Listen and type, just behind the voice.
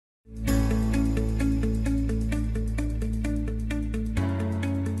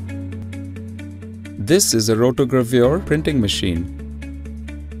This is a rotogravure printing machine.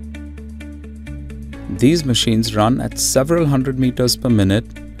 These machines run at several hundred meters per minute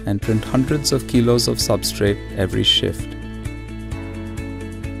and print hundreds of kilos of substrate every shift.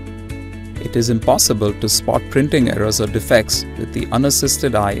 It is impossible to spot printing errors or defects with the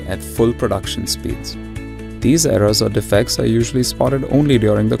unassisted eye at full production speeds. These errors or defects are usually spotted only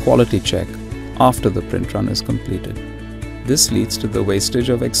during the quality check, after the print run is completed. This leads to the wastage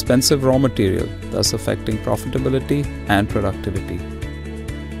of expensive raw material, thus affecting profitability and productivity.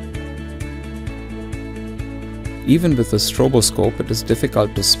 Even with a stroboscope, it is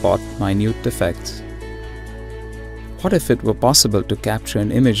difficult to spot minute defects. What if it were possible to capture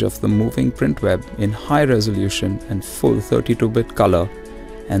an image of the moving print web in high resolution and full 32-bit color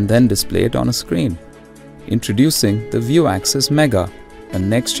and then display it on a screen? Introducing the ViewAXIS Mega, a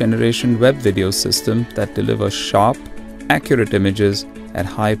next-generation web video system that delivers sharp, accurate images at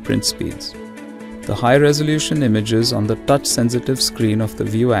high print speeds. The high-resolution images on the touch-sensitive screen of the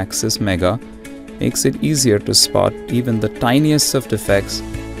ViewAXIS Mega makes it easier to spot even the tiniest of defects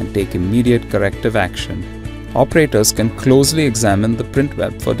and take immediate corrective action. Operators can closely examine the print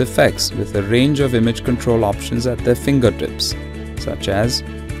web for defects with a range of image control options at their fingertips, such as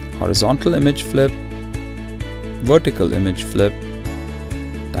horizontal image flip, vertical image flip,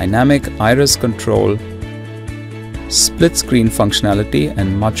 dynamic iris control, split screen functionality,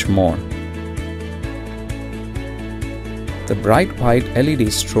 and much more. The bright white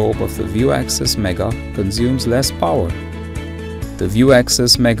LED strobe of the ViewAXIS Mega consumes less power. The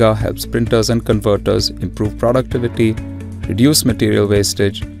ViewAXIS Mega helps printers and converters improve productivity, reduce material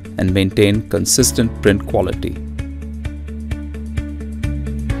wastage, and maintain consistent print quality.